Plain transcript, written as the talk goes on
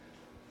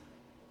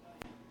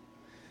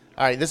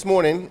All right, this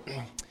morning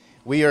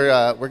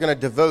we're going to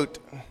devote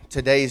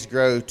today's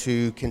Grow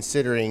to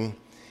considering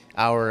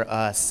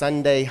our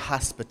Sunday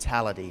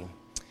hospitality.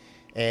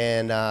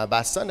 And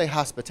by Sunday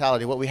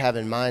hospitality, what we have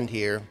in mind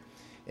here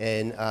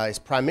is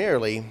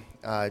primarily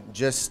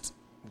just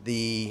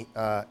the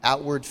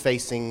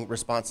outward-facing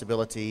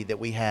responsibility that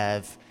we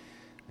have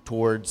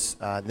towards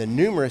the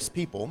numerous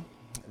people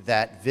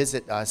that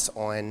visit us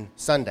on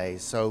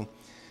Sundays. So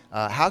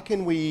how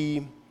can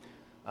we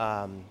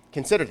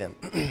consider them?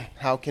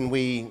 How can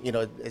we,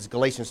 as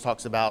Galatians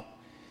talks about,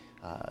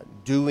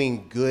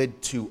 doing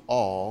good to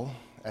all,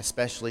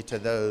 especially to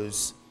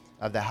those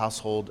of the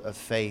household of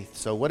faith.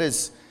 So what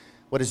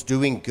does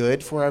doing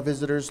good for our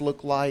visitors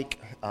look like?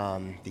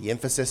 The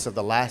emphasis of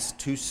the last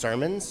two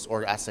sermons,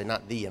 or I say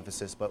not the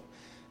emphasis, but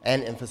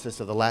an emphasis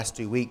of the last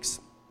 2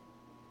 weeks,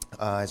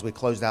 as we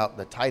closed out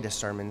the Titus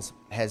sermons,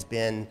 has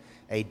been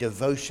a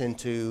devotion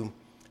to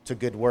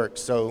good works.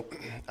 So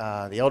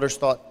the elders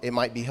thought it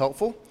might be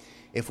helpful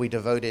if we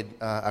devoted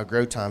our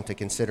Grow time to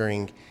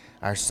considering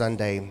our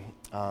Sunday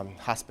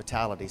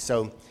hospitality.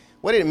 So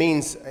what it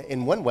means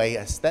in one way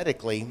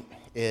aesthetically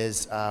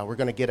is we're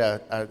going to get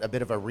a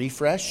bit of a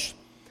refresh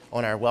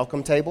on our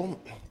welcome table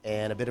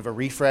and a bit of a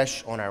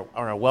refresh on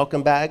our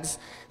welcome bags.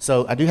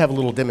 So I do have a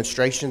little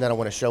demonstration that I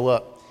want to show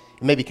up.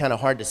 It may be kind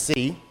of hard to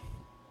see,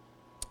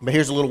 but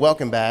here's a little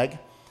welcome bag.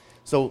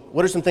 So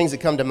what are some things that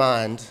come to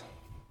mind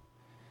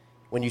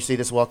when you see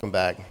this welcome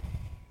bag?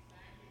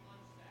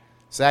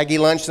 Saggy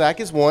lunch sack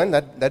is one.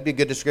 That'd be a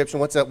good description.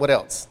 What's up? What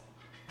else?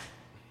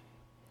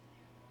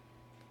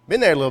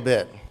 Been there a little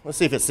bit. Let's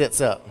see if it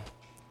sits up.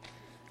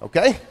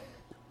 Okay?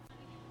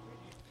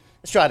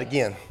 Let's try it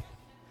again.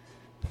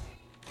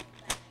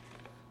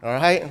 All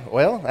right.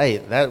 Well, hey,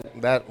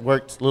 that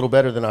worked a little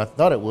better than I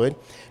thought it would.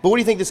 But what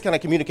do you think this kind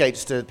of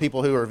communicates to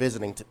people who are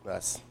visiting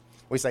us?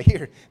 We say,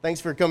 here,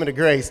 thanks for coming to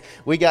Grace.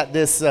 We got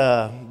this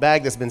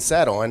bag that's been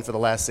sat on for the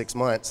last 6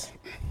 months.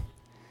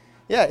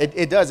 Yeah,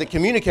 it does. It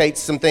communicates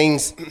some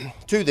things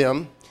to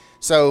them.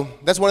 So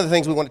that's one of the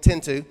things we want to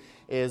tend to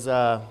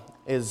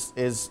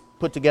is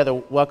put together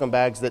welcome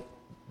bags that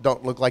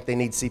don't look like they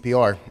need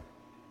CPR.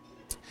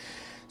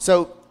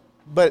 So,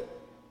 but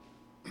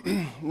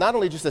not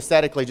only just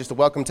aesthetically, just a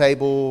welcome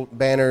table,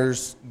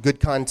 banners, good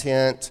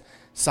content,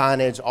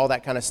 signage, all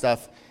that kind of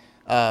stuff.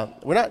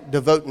 We're not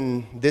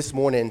devoting this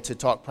morning to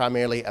talk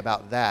primarily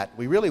about that.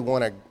 We really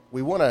want to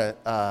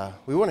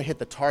hit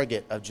the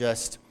target of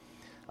just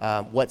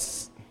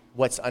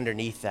what's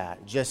underneath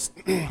that. Just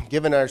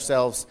giving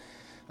ourselves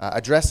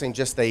addressing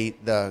just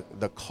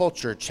the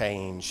culture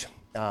change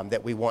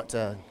that we want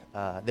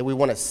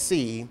to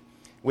see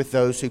with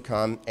those who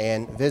come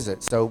and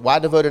visit. So why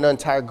devote an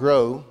entire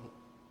Grow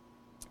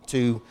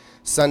to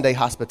Sunday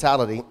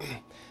hospitality?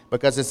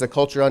 Because it's the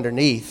culture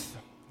underneath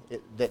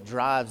that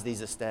drives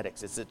these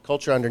aesthetics. It's the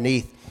culture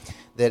underneath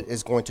that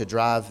is going to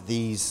drive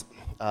these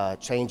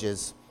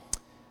changes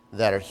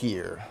that are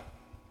here.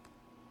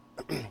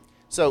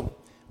 So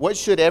what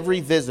should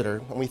every visitor,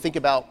 when we think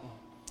about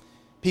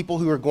people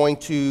who are going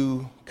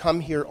to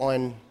come here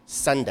on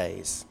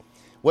Sundays,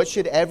 what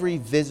should every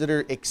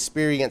visitor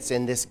experience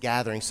in this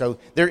gathering? So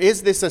there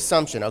is this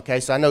assumption, okay?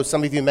 So I know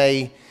some of you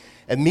may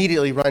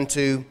immediately run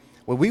to,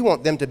 well, we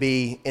want them to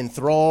be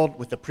enthralled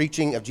with the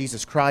preaching of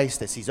Jesus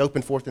Christ as he's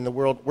opened forth in the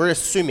world. We're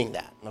assuming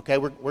that, okay?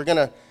 We're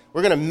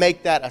gonna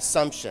make that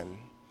assumption.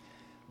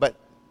 But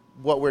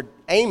what we're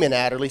aiming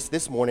at least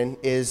this morning,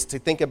 is to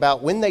think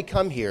about when they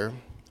come here,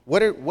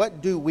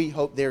 what do we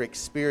hope their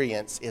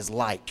experience is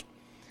like?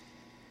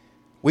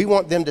 We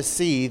want them to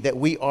see that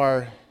we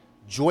are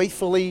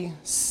joyfully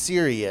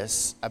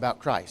serious about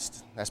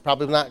Christ. That's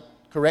probably not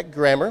correct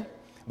grammar,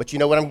 but you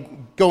know what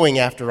I'm going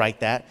after right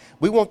that.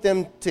 We want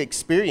them to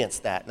experience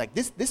that. Like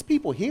this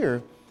people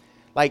here,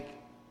 like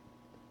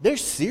they're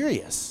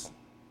serious.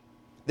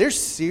 They're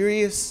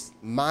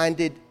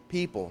serious-minded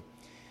people.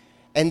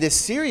 And this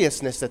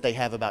seriousness that they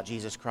have about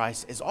Jesus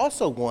Christ is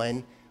also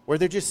one where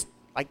they're just,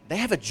 like, they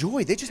have a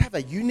joy. They just have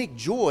a unique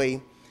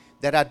joy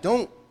that I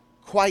don't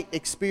quite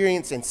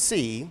experience and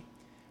see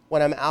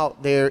when I'm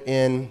out there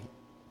in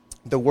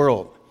the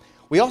world.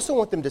 We also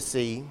want them to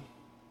see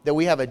that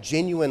we have a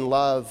genuine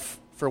love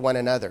for one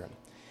another.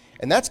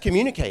 And that's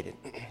communicated.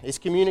 It's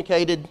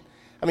communicated,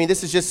 I mean,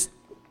 this is just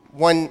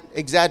one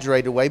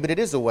exaggerated way, but it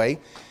is a way.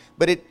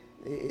 But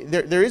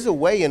there is a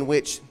way in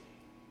which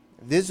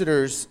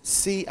visitors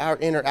see our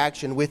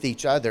interaction with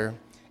each other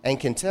and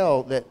can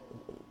tell that,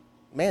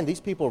 man,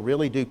 these people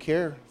really do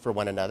care for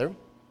one another.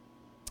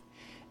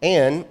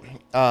 And,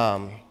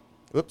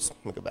 whoops,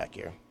 let me go back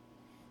here.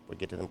 We'll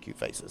get to them cute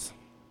faces.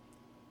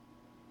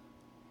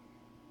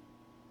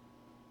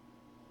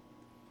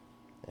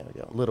 There we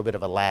go, a little bit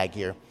of a lag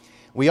here.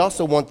 We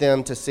also want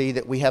them to see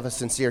that we have a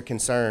sincere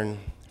concern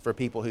for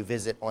people who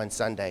visit on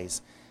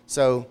Sundays.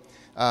 So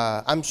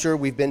I'm sure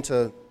we've been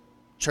to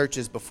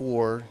churches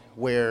before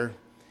where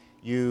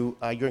you're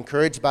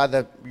encouraged by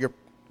the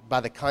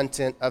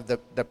content of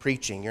the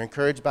preaching. You're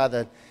encouraged by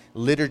the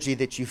liturgy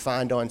that you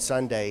find on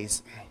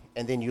Sundays,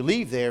 and then you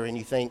leave there and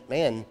you think,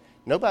 man,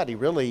 nobody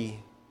really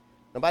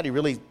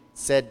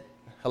said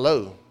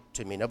hello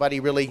to me. Nobody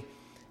really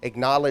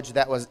acknowledged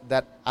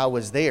that I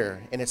was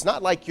there. And it's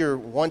not like you're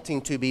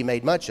wanting to be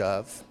made much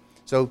of.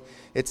 So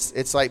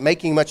it's like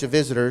making much of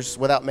visitors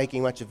without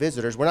making much of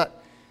visitors. We're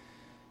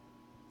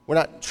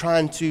not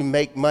trying to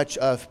make much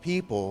of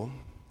people,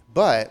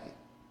 but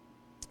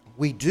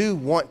we do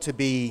want to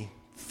be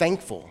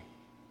thankful,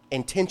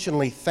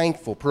 intentionally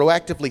thankful,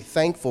 proactively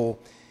thankful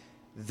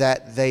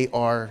that they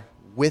are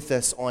with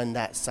us on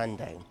that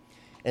Sunday.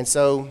 And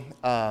so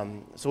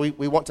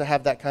we want to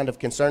have that kind of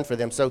concern for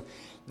them. So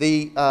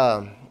the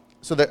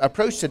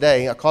approach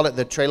today, I call it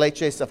the Tres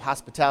Leches of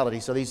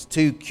hospitality. So these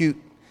two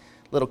cute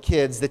little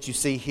kids that you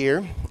see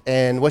here,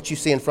 and what you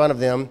see in front of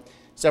them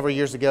several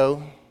years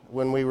ago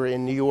when we were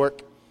in New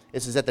York,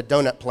 this is at the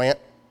donut plant.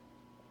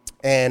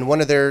 And one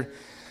of their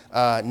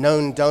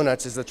known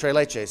donuts is the Tres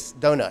Leches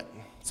donut.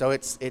 So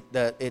it's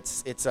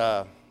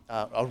a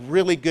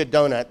really good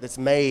donut that's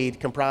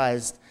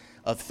comprised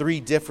of 3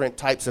 different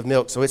types of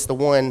milk. So it's the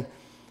one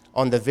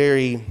on the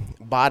very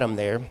bottom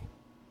there.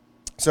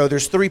 So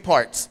there's 3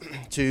 parts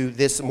to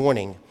this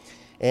morning.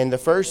 And the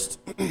first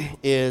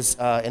is,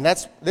 and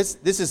this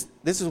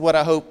is what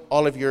I hope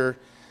all of your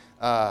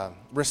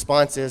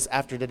responses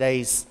after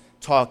today's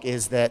talk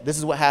is, that this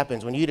is what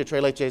happens when you eat a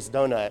Tres Leches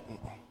donut.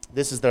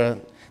 This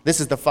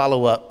is the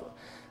follow-up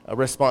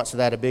response to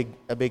that, a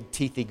big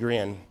teethy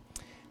grin.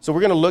 So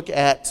we're going to look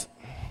at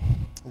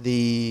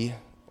the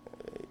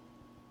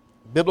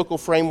biblical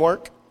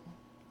framework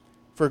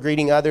for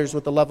greeting others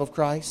with the love of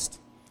Christ.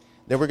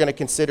 Then we're going to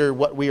consider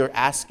what we are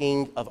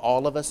asking of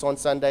all of us on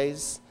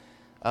Sundays.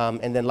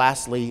 And then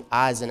lastly,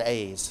 I's and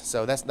A's.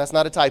 So that's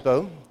not a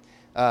typo.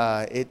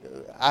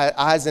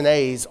 I's and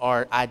A's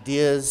are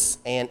ideas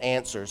and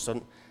answers.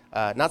 So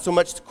not so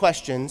much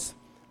questions,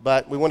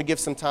 but we want to give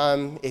some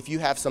time, if you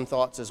have some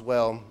thoughts as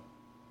well,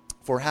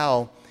 for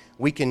how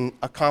we can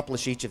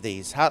accomplish each of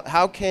these.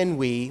 How can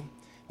we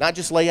not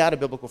just lay out a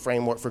biblical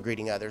framework for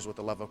greeting others with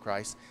the love of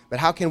Christ, but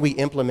how can we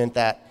implement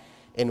that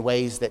in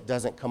ways that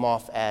doesn't come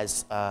off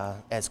as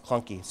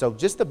clunky? So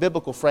just the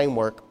biblical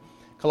framework,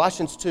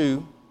 Colossians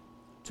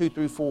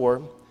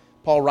 2:2-4,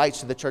 Paul writes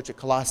to the church at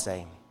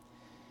Colossae,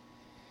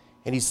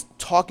 and he's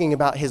talking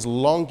about his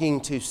longing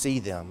to see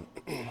them.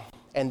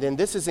 And then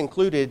this is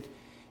included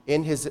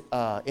in his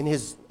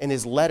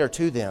letter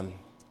to them.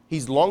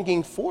 He's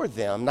longing for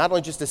them, not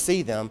only just to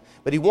see them,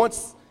 but he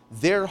wants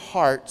their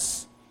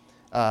hearts,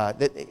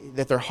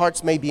 that their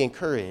hearts may be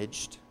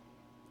encouraged,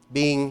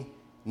 being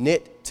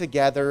knit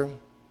together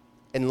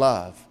in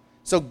love.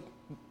 So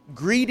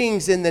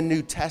greetings in the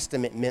New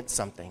Testament meant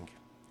something.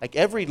 Like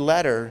every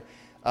letter,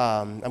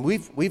 and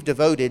we've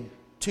devoted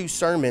 3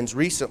 sermons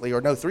recently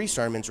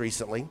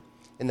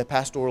in the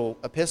pastoral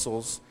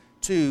epistles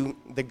to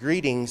the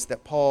greetings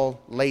that Paul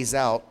lays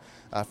out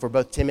for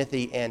both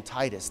Timothy and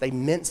Titus. They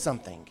meant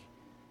something.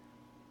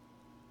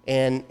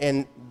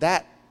 And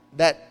that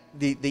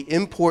the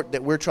import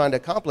that we're trying to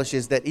accomplish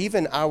is that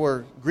even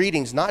our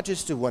greetings, not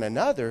just to one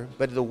another,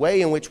 but the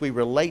way in which we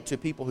relate to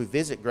people who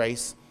visit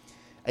Grace,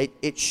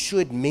 it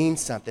should mean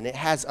something. It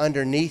has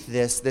underneath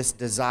this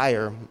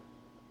desire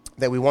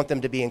that we want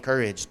them to be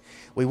encouraged.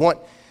 We want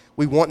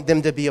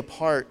them to be a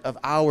part of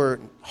our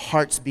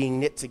hearts being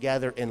knit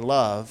together in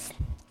love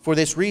for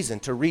this reason,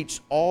 to reach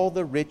all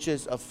the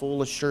riches of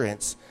full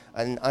assurance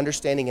and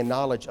understanding and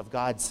knowledge of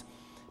God's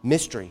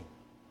mystery,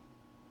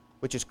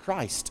 which is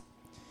Christ,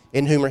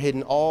 in whom are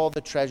hidden all the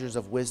treasures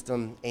of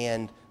wisdom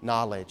and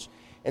knowledge.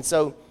 And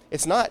so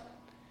it's not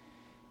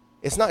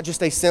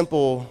just a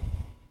simple,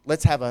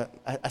 let's have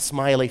a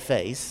smiley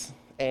face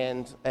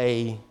and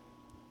a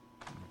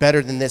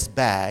better than this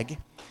bag.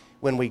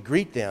 When we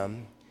greet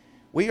them,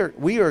 we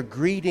are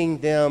greeting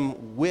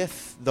them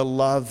with the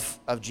love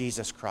of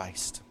Jesus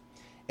Christ.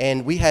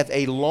 And we have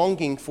a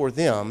longing for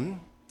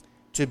them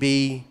to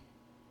be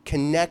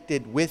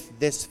connected with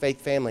this faith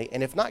family.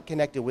 And if not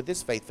connected with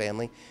this faith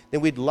family, then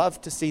we'd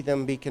love to see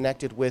them be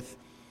connected with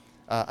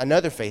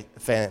another faith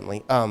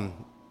family.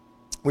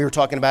 We were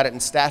talking about it in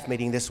staff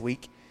meeting this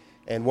week,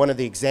 and one of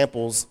the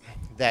examples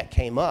that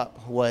came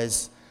up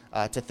was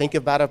to think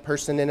about a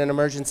person in an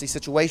emergency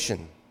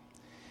situation.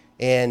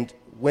 And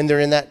when they're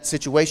in that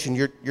situation,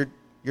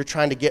 you're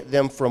trying to get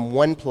them from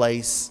one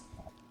place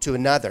to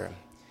another.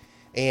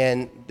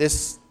 And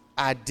this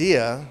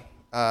idea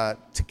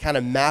to kind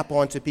of map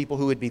onto people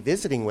who would be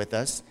visiting with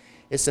us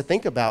is to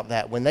think about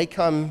that. When they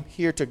come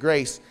here to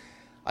Grace,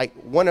 like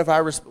one of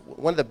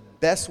the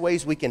best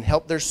ways we can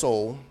help their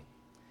soul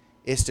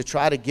is to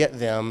try to get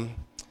them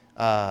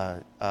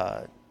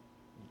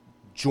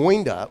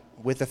joined up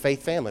with a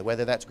faith family,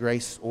 whether that's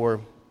Grace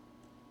or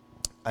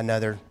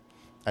another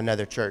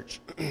church.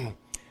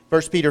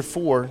 1 Peter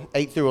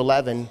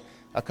 4:8-11,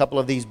 a couple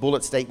of these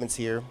bullet statements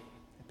here.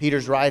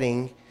 Peter's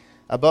writing,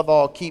 above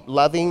all, keep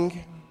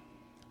loving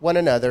one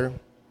another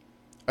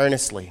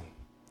earnestly.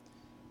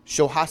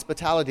 Show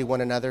hospitality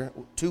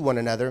to one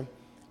another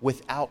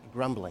without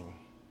grumbling.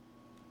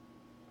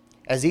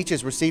 As each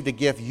has received a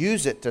gift,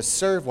 use it to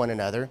serve one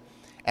another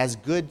as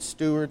good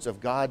stewards of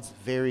God's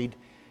varied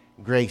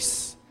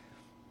grace.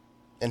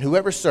 And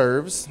whoever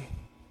serves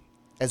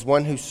as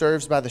one who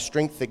serves by the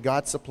strength that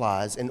God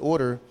supplies, in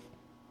order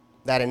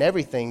that in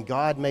everything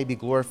God may be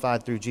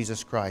glorified through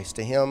Jesus Christ.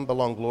 To him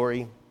belong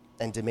glory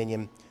and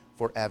dominion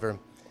forever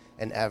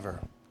and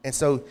ever. And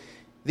so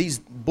these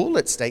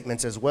bullet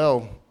statements as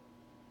well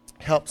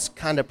helps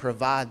kind of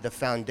provide the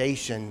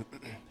foundation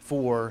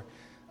for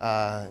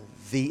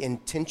the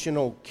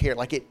intentional care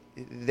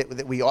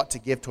that we ought to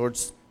give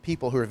towards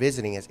people who are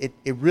visiting us.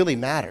 It really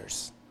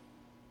matters.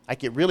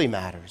 Like, it really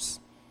matters.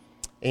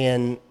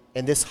 And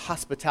this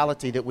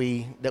hospitality that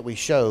we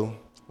show,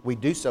 we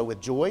do so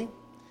with joy,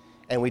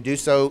 and we do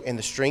so in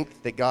the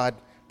strength that God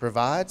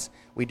provides.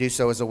 We do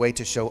so as a way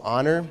to show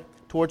honor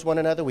towards one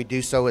another. We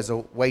do so as a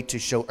way to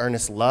show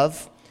earnest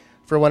love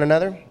for one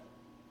another.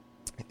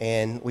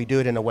 And we do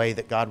it in a way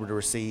that God would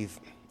receive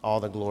all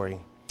the glory.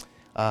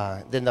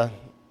 Then the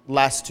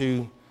last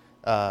two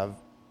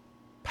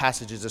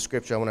passages of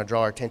Scripture I want to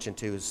draw our attention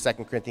to is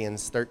 2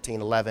 Corinthians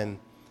 13:11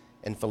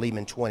 and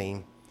Philemon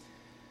 20.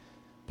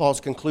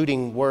 Paul's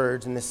concluding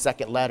words in this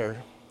second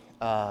letter,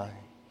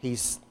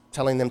 he's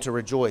telling them to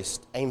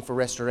rejoice, aim for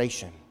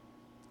restoration,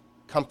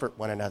 comfort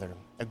one another,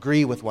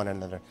 agree with one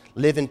another,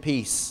 live in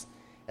peace,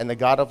 and the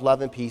God of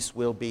love and peace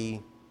will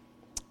be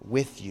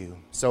with you.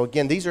 So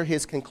again, these are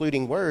his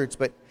concluding words,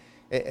 but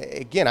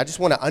again, I just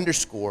want to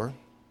underscore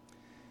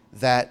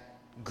that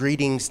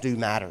greetings do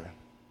matter.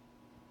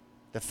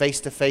 The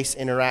face-to-face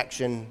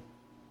interaction,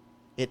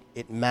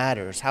 it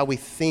matters. How we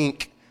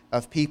think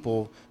of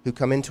people who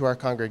come into our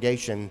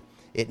congregation,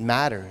 it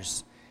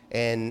matters.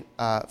 And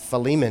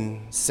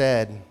Philemon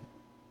said,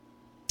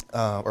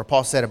 or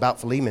Paul said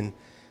about Philemon,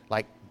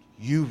 like,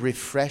 you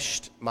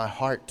refreshed my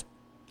heart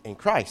in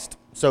Christ.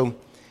 So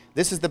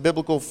this is the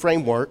biblical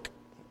framework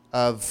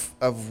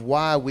of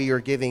why we are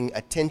giving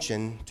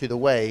attention to the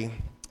way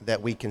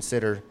that we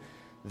consider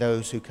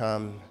those who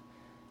come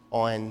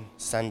on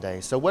Sunday.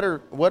 So what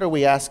are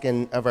we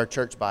asking of our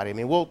church body? I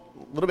mean, a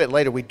little bit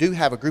later, we do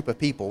have a group of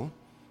people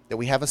that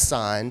we have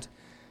assigned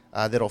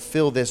that'll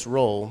fill this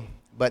role,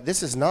 but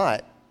this is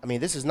not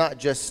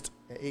just,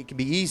 it can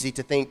be easy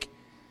to think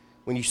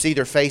when you see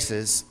their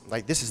faces,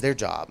 like this is their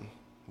job.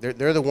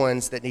 They're the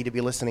ones that need to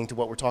be listening to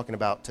what we're talking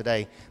about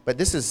today. But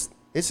this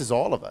is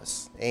all of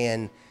us.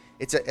 And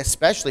it's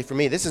especially for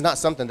me, this is not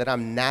something that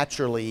I'm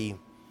naturally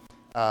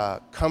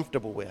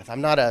comfortable with. I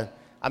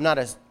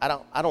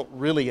don't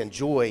really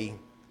enjoy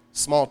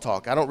small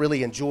talk. I don't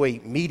really enjoy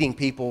meeting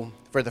people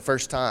for the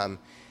first time.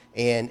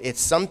 And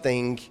it's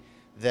something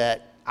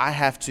that I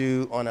have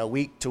to, on a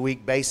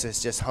week-to-week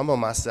basis, just humble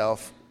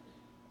myself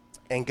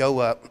and go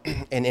up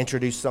and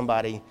introduce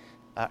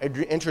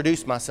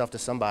myself to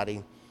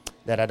somebody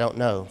that I don't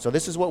know. So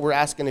this is what we're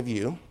asking of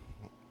you.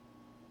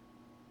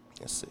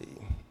 Let's see.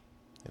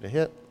 Did it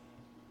hit?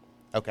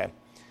 Okay.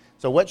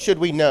 So what should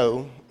we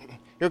know? Here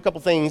are a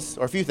couple things,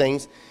 or a few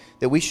things,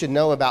 that we should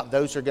know about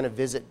those who are going to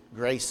visit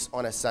Grace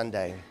on a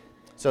Sunday.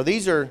 So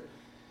these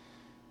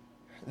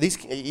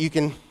you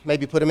can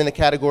maybe put them in the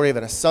category of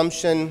an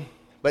assumption,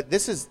 but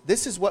this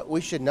is what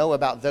we should know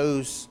about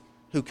those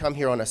who come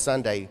here on a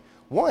Sunday.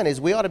 One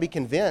is we ought to be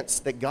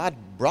convinced that God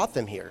brought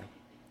them here.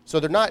 So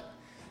they're not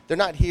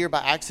here by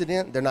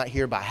accident. They're not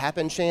here by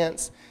happen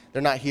chance.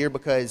 They're not here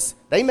because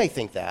they may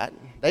think that.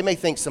 They may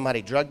think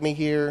somebody drugged me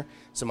here,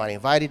 somebody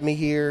invited me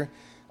here.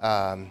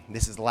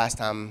 This is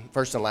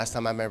first and last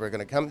time I'm ever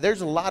going to come.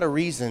 There's a lot of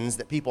reasons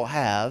that people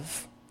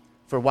have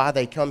for why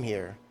they come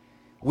here.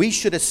 We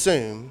should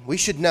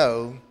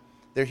know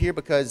they're here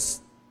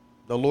because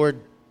the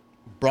Lord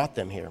brought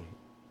them here.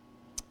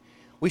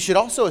 We should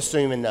also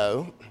assume and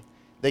know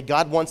that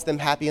God wants them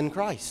happy in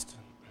Christ,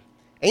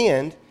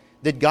 and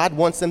that God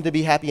wants them to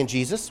be happy in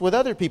Jesus with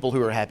other people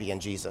who are happy in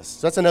Jesus.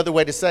 So that's another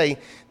way to say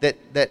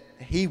that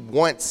He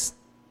wants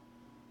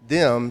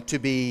them to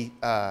be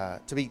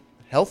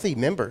healthy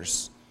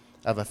members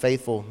of a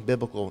faithful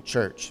biblical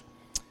church.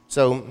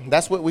 So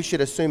that's what we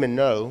should assume and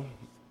know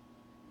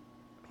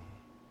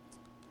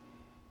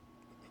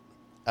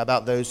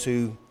about those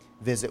who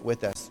visit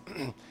with us.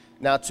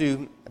 Now,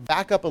 to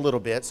back up a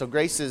little bit, so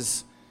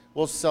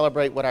we'll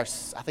celebrate our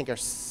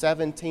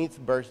 17th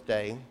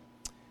birthday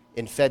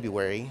in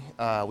February.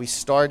 We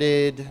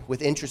started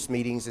with interest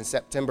meetings in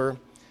September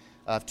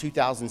of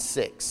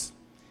 2006,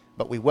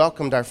 but we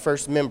welcomed our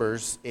first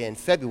members in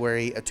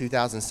February of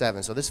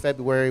 2007. So this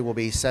February will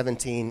be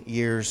 17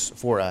 years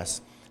for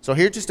us. So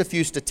here are just a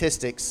few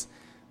statistics,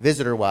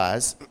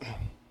 visitor-wise.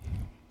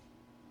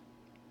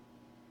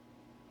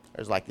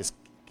 There's like this,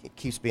 it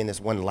keeps being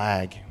this one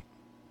lag.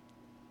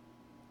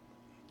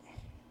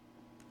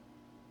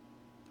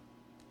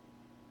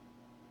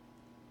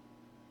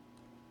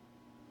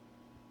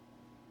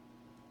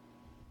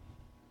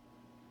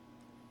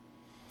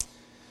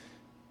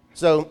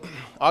 So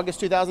August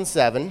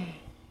 2007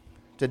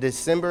 to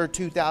December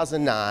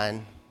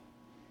 2009,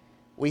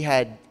 we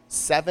had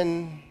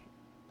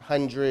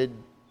 700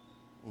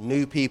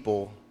 new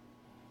people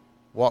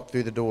walk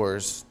through the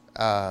doors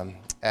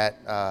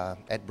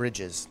at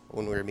Bridges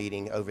when we were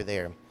meeting over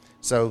there.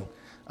 So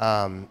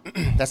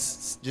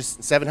that's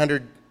just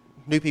 700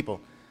 new people.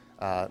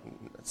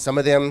 Some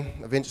of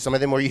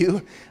them were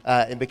you,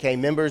 and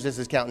became members. This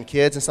is counting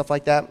kids and stuff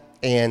like that.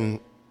 And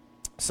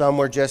some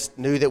were just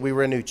knew that we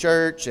were a new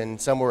church, and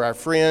some were our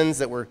friends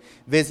that were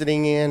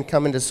visiting in,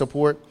 coming to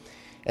support.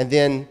 And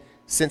then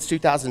since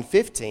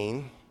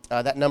 2015,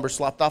 that number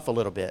slopped off a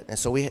little bit. And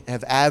so we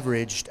have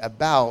averaged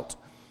about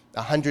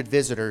 100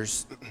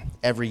 visitors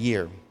every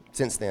year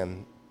since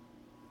then.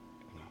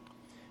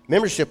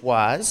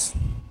 Membership-wise,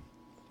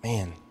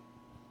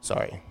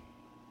 sorry.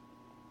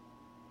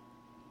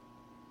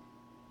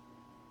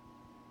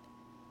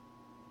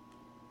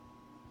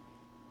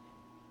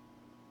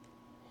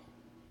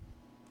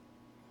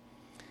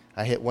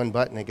 I hit one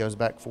button, it goes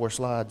back 4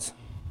 slides.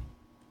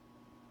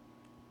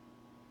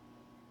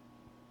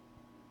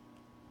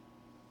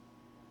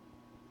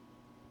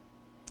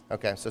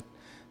 Okay, so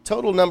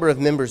total number of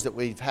members that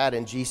we've had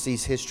in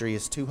GC's history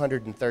is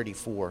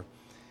 234.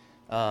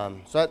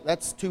 So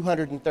that's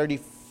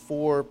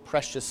 234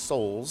 precious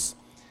souls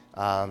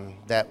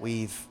that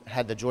we've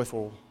had the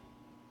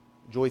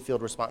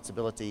joy-filled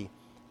responsibility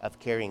of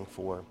caring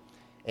for.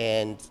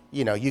 And,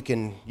 you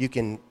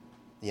can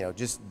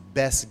just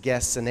best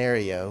guess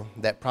scenario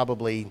that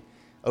probably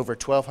over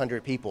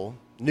 1,200 people,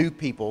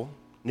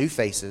 new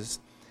faces,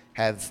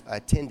 have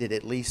attended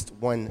at least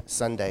one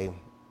Sunday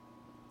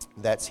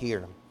that's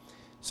here.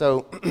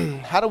 So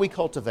how do we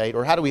cultivate,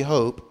 or how do we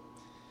hope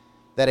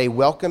that a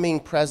welcoming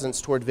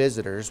presence toward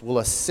visitors will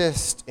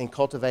assist in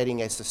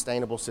cultivating a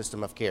sustainable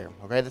system of care?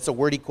 Okay, that's a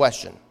wordy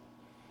question.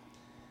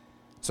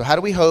 So how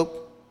do we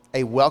hope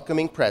a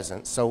welcoming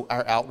presence, so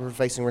our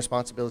outward-facing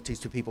responsibilities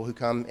to people who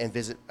come and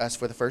visit us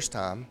for the first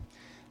time,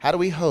 how do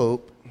we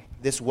hope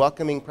this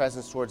welcoming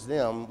presence towards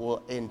them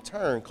will in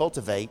turn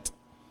cultivate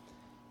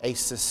a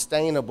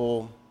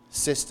sustainable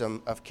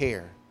system of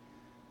care?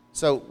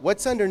 So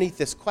what's underneath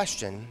this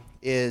question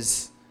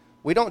is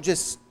we don't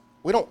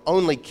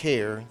only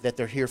care that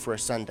they're here for a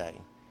Sunday.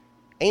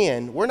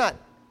 And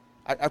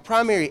our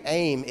primary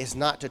aim is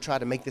not to try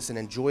to make this an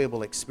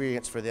enjoyable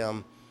experience for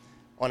them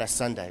on a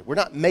Sunday. We're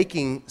not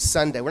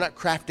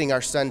crafting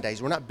our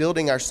Sundays. We're not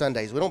building our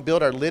Sundays. We don't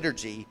build our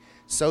liturgy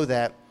so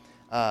that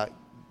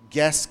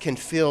guests can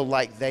feel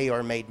like they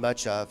are made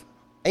much of.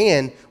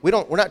 And we're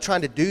not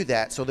trying to do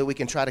that so that we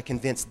can try to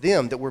convince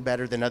them that we're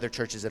better than other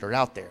churches that are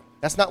out there.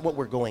 That's not what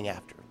we're going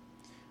after.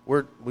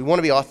 We want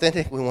to be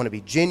authentic. We want to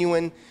be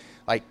genuine.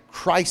 Like,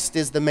 Christ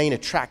is the main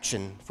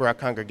attraction for our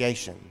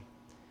congregation.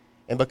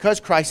 And because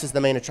Christ is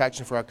the main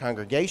attraction for our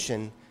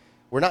congregation,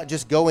 we're not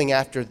just going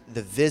after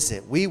the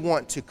visit. We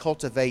want to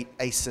cultivate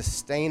a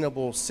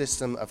sustainable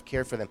system of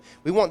care for them.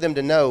 We want them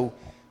to know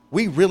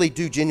we really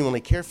do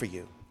genuinely care for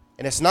you.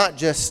 And it's not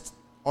just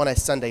on a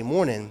Sunday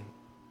morning,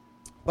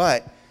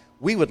 but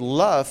we would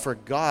love for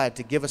God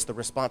to give us the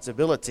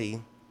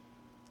responsibility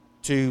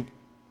to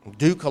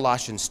do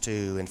Colossians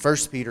 2 and 1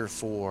 Peter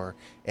 4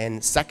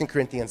 and 2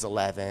 Corinthians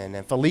 11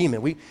 and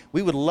Philemon. We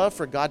would love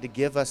for God to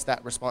give us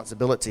that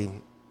responsibility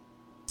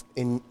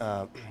in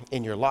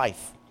your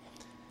life.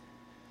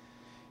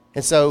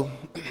 And so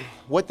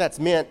what that's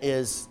meant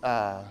is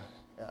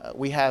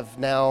we have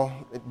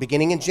now,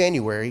 beginning in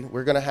January,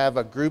 we're going to have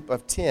a group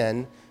of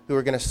 10 who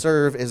are going to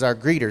serve as our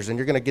greeters, and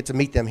you're going to get to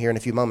meet them here in a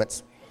few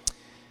moments.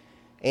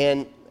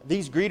 And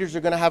these greeters are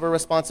going to have a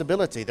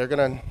responsibility. They're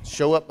going to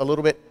show up a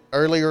little bit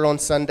earlier on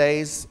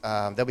Sundays.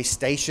 They'll be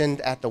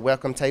stationed at the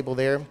welcome table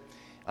there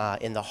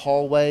in the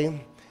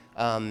hallway.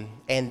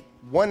 And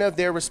one of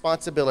their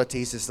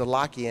responsibilities is to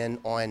lock in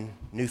on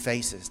new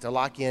faces, to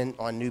lock in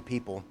on new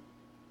people,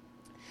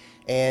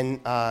 and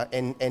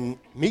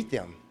meet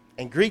them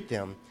and greet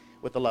them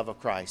with the love of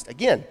Christ.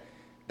 Again,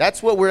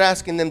 that's what we're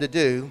asking them to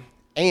do,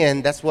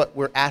 and that's what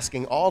we're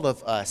asking all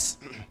of us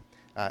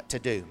to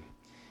do.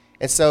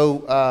 And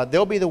so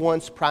they'll be the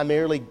ones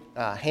primarily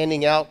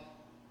handing out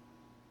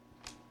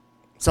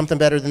something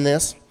better than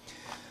this.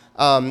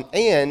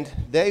 And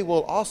they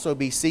will also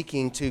be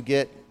seeking to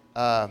get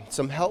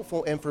some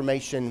helpful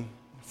information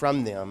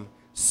from them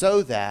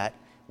so that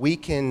we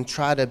can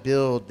try to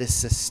build this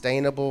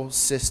sustainable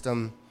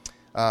system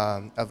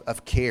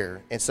of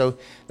care. And so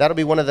that'll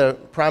be one of the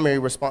primary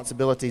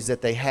responsibilities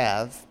that they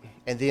have.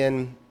 And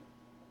then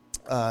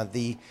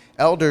the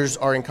elders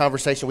are in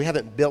conversation. We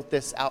haven't built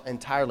this out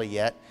entirely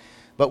yet,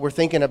 but we're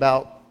thinking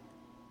about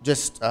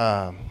just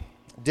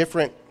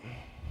different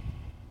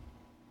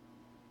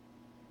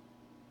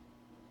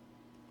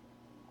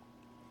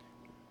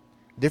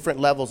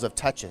levels of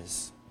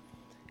touches.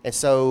 And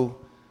so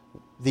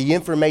the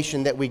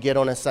information that we get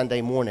on a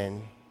Sunday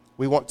morning,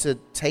 we want to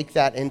take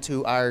that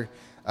into our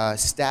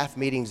staff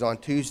meetings on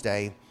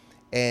Tuesday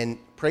and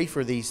pray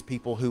for these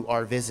people who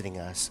are visiting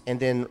us, and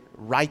then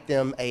write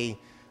them a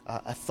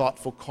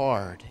thoughtful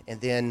card.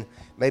 And then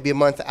maybe a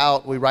month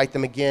out, we write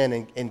them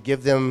again and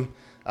give them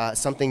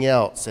something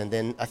else, and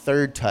then a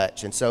third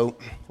touch. And so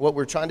what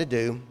we're trying to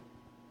do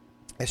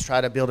is try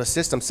to build a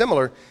system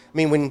similar. I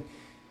mean,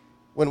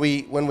 when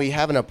we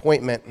have an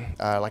appointment,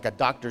 like a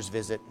doctor's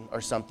visit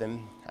or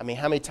something, I mean,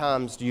 how many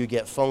times do you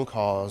get phone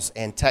calls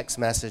and text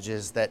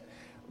messages that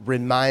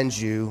remind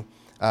you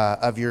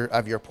of your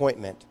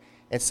appointment?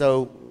 And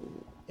so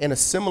in a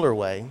similar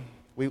way,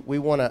 we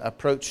want to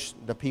approach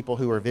the people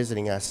who are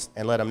visiting us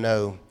and let them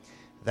know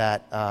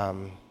that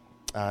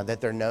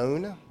that they're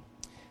known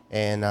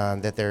and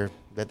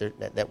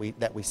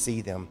that we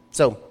see them.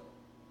 So,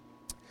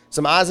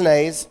 some ayes and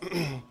a's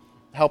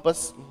help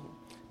us.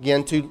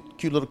 Again, two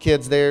cute little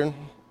kids there,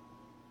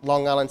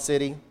 Long Island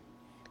City,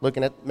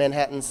 looking at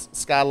Manhattan's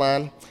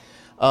skyline.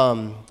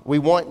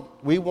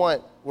 We're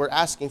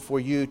asking for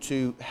you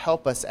to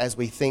help us as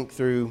we think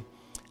through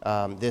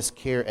this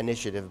care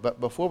initiative. But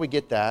before we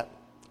get that,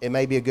 it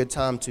may be a good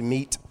time to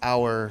meet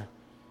our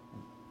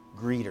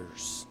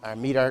greeters,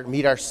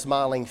 meet our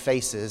smiling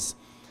faces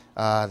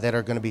that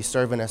are going to be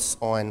serving us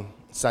on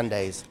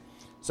Sundays.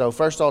 So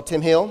first of all,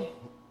 Tim Hill.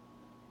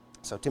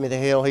 So Timothy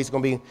Hill, he's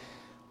going to be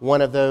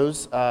one of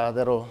those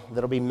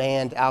that'll be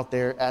manned out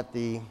there at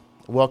the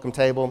welcome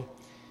table.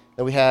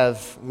 Then we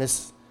have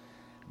Miss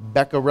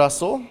Becca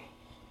Russell,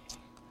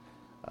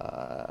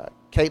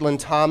 Caitlin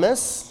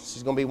Thomas.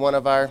 She's going to be one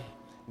of our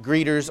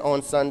greeters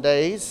on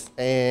Sundays,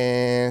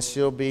 and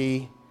she'll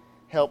be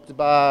helped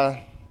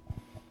by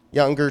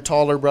younger,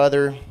 taller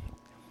brother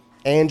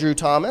Andrew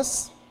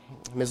Thomas.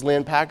 Ms.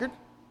 Lynn Packard.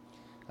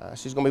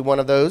 She's going to be one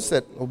of those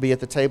that will be at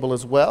the table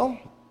as well.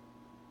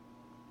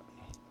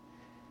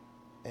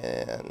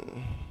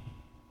 And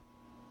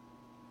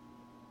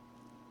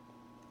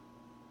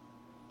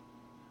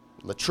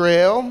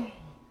Latrell.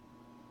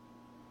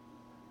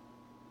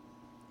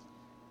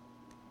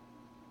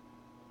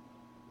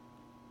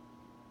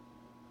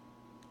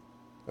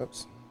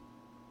 Oops.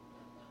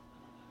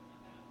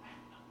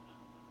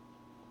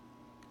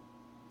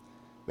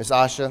 Miss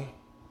Asha,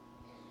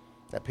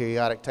 that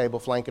periodic table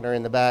flanking her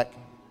in the back.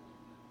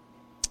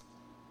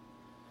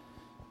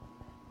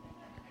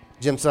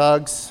 Jim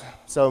Suggs.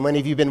 So many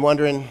of you have been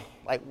wondering,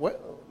 like,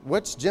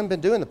 what's Jim been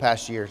doing the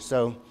past year?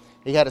 So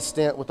he had a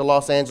stint with the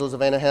Los Angeles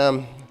of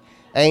Anaheim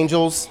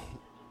Angels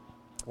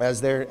as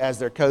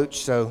their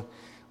coach. So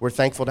we're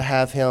thankful to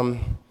have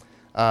him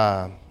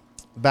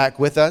back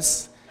with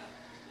us.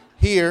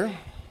 Here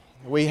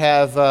we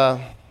have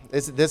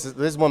this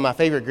is one of my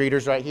favorite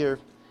greeters right here.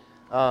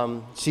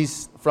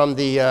 She's from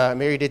the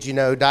Mary Did You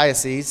Know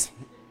Diocese.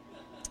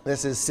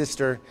 This is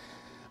Sister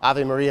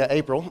Ave Maria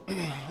April,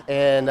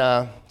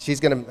 and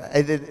she's going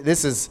to,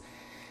 this is,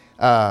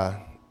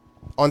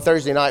 on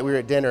Thursday night we were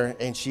at dinner,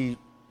 and she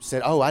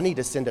said, oh, I need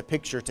to send a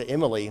picture to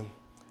Emily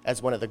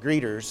as one of the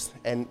greeters,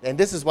 and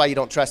this is why you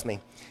don't trust me.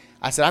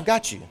 I said, I've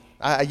got you.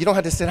 You don't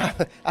have to send,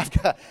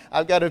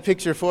 I've got a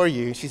picture for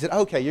you. She said,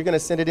 okay, you're going to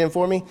send it in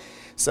for me?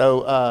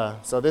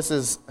 So this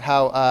is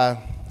how I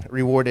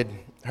rewarded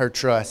her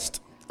trust.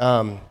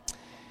 And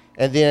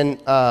then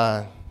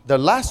the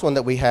last one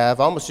that we have,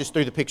 I almost just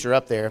threw the picture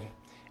up there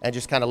and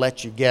just kind of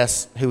let you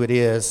guess who it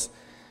is.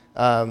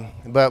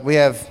 But we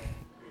have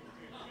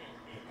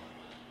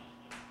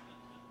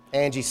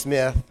Angie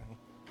Smith,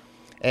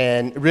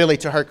 and really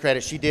to her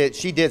credit, she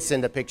did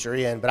send a picture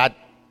in, but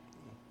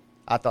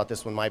I thought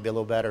this one might be a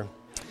little better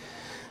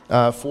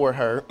for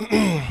her.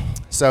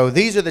 So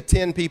these are the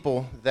 10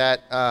 people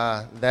that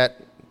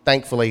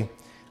thankfully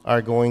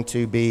are going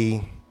to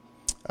be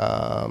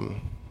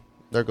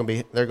they're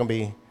going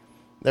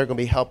to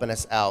be helping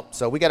us out.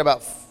 So we got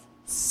about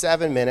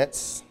 7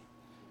 minutes.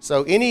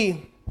 So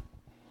we'll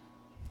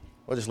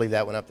just leave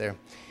that one up there.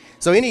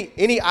 So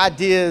any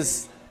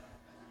ideas?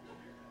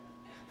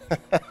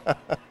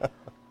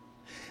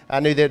 I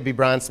knew there'd be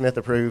Brian Smith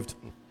approved.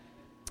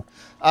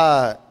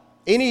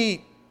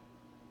 Any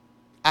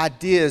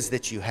ideas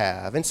that you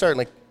have, and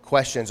certainly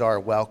questions are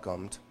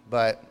welcomed,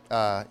 but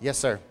yes,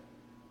 sir.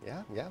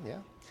 Yeah.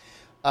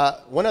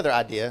 One other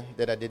idea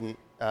that I didn't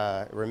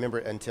remember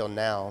until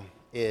now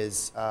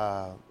is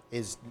our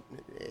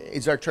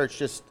church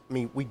just, I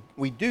mean,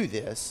 we do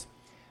this,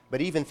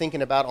 but even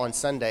thinking about on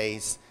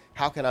Sundays,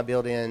 how can I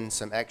build in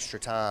some extra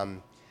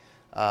time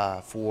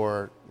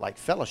for like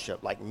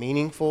fellowship, like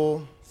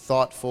meaningful,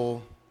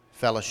 thoughtful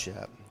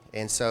fellowship.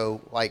 And so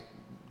like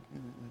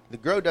the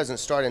Grow doesn't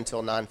start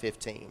until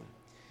 9:15.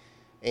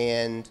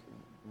 And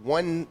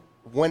one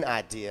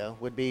idea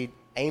would be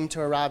aim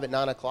to arrive at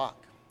 9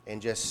 o'clock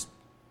and just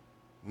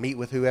meet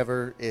with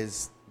whoever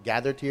is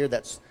gathered here.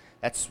 That's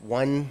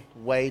one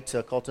way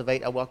to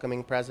cultivate a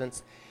welcoming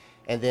presence.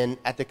 And then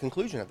at the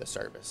conclusion of the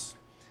service,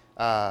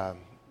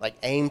 like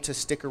aim to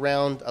stick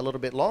around a little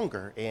bit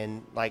longer.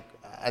 And like,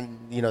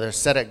 there's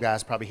setup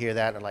guys probably hear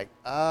that and are like,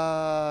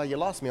 you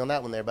lost me on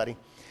that one there, buddy.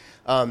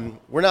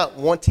 We're not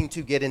wanting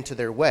to get into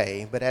their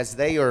way, but as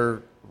they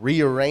are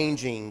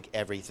rearranging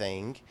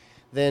everything,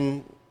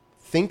 then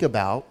think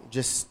about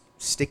just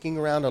sticking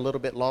around a little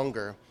bit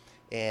longer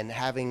and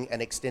having an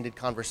extended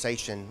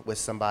conversation with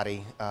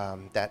somebody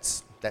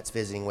that's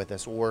visiting with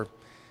us, or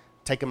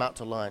take them out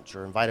to lunch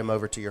or invite them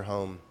over to your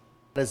home.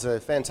 That is a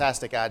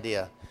fantastic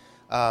idea,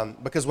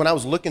 because when I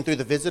was looking through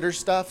the visitor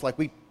stuff, like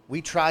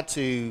we tried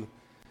to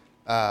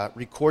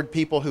record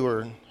people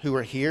who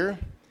are here,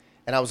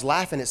 and I was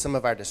laughing at some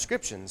of our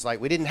descriptions.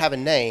 Like we didn't have a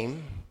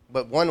name,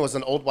 but one was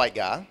an old white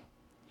guy.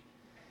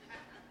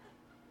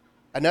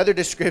 Another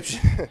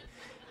description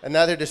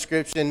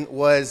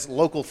was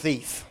local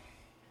thief.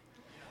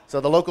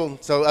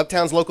 So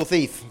Uptown's local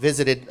thief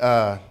visited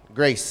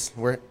Grace.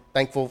 We're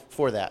thankful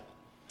for that.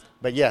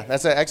 But yeah,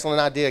 that's an excellent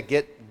idea.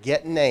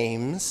 Get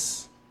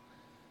names.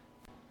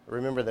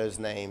 Remember those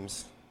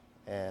names,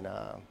 and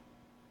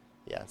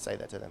yeah, say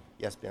that to them.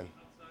 Yes, Ben.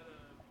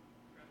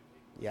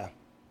 Yeah,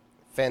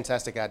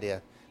 fantastic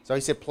idea. So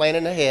he said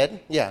planning ahead.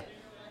 Yeah.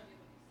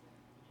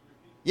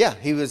 Yeah,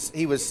 he was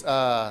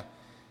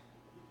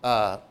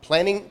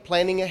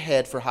planning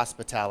ahead for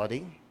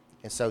hospitality,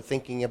 and so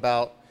thinking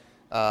about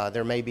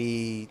there may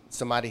be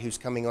somebody who's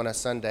coming on a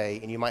Sunday,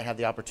 and you might have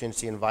the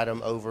opportunity to invite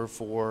them over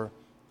for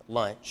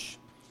lunch.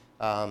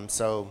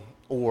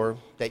 Or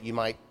that you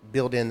might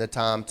build in the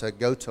time to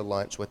go to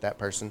lunch with that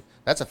person.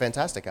 That's a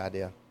fantastic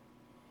idea.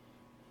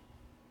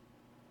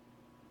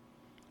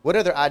 What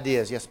other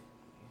ideas? Yes.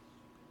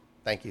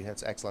 Thank you.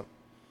 That's excellent.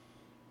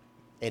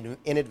 In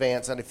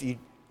advance, and if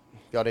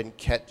y'all did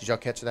y'all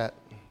catch that?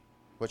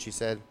 What she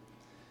said?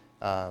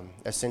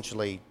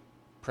 Essentially,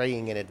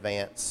 praying in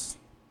advance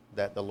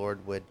that the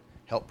Lord would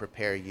help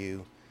prepare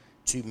you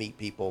to meet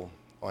people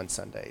on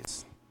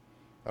Sundays.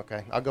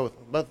 Okay, I'll go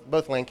with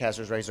both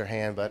Lancasters raise their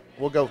hand, but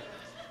we'll go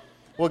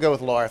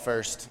with Laura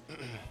first.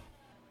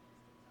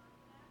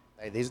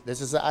 Hey,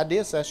 this is an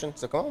idea session,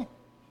 so come on.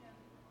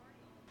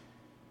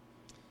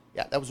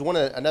 Yeah, that was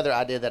another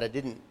idea that I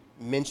didn't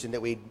mention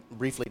that we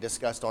briefly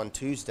discussed on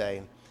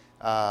Tuesday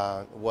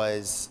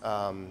was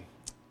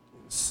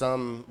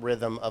some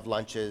rhythm of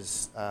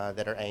lunches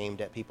that are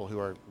aimed at people who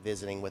are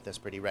visiting with us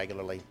pretty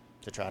regularly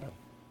to try to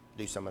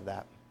do some of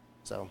that.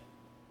 So.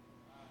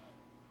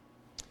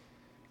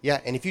 Yeah,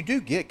 and if you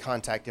do get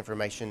contact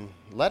information,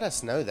 let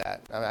us know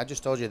that. I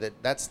just told you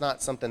that that's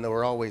not something that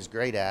we're always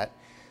great at.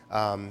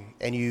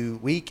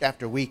 And week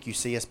after week, you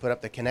see us put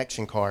up the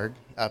connection card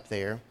up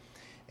there.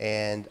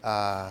 And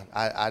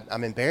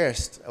I'm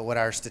embarrassed at what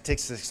our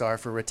statistics are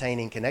for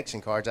retaining connection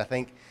cards. I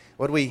think,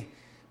 we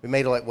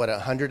made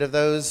 100 of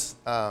those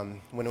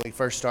when we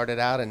first started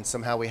out, and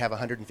somehow we have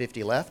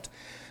 150 left.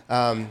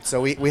 So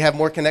we have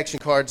more connection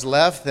cards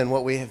left than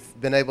what we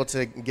have been able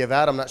to give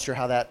out. I'm not sure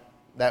how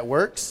that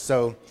works.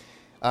 So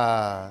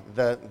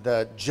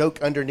the joke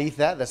underneath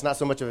that's not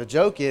so much of a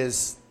joke,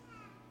 is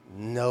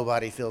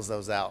nobody fills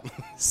those out.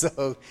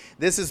 So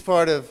this is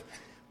part of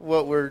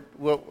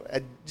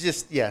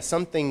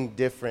something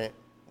different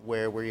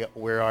where we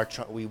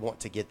want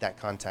to get that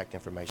contact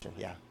information.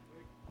 Yeah.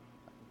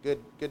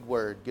 Good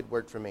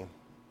word for me.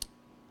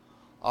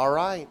 All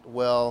right.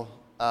 Well,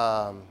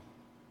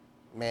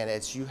 man,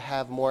 as you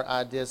have more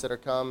ideas that are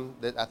come,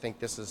 that I think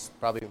this is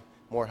probably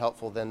more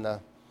helpful than the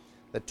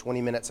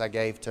 20 minutes I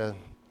gave to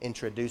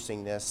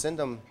introducing this. Send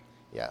them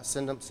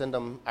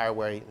our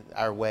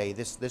way.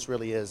 This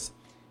really is,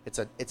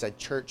 it's a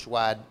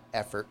church-wide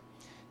effort,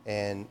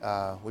 and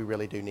we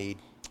really do need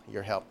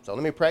your help. So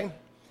let me pray,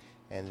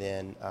 and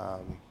then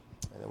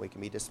we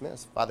can be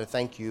dismissed. Father,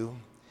 thank you,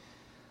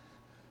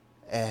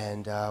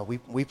 and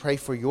we pray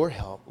for your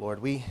help,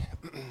 Lord.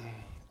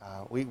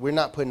 We're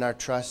not putting our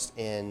trust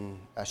in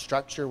a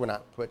structure. We're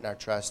not putting our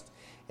trust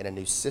in a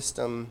new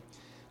system.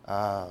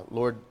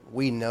 Lord,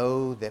 we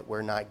know that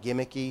we're not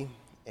gimmicky,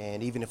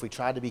 and even if we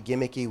tried to be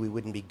gimmicky, we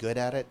wouldn't be good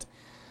at it.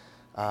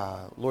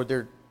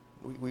 Lord,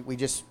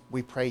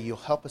 we pray you'll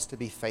help us to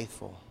be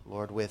faithful,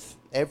 Lord, with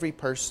every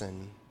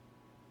person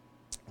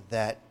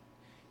that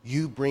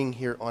you bring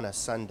here on a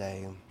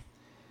Sunday.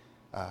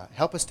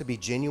 Help us to be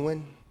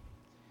genuine.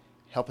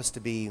 Help us to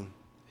be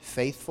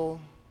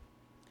faithful.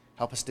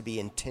 Help us to be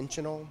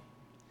intentional.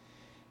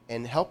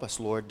 And help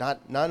us, Lord,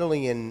 not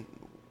only in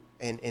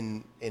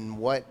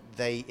what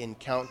they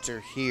encounter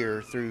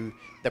here through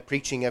the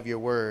preaching of your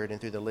word and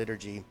through the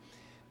liturgy,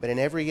 but in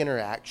every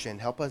interaction,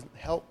 help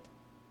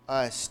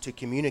us to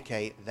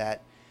communicate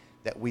that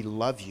we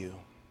love you,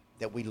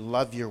 that we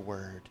love your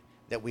word,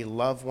 that we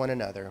love one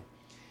another,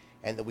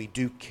 and that we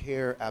do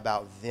care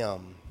about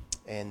them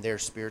and their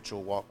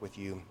spiritual walk with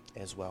you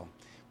as well.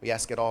 We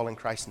ask it all in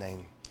Christ's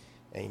name.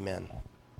 Amen.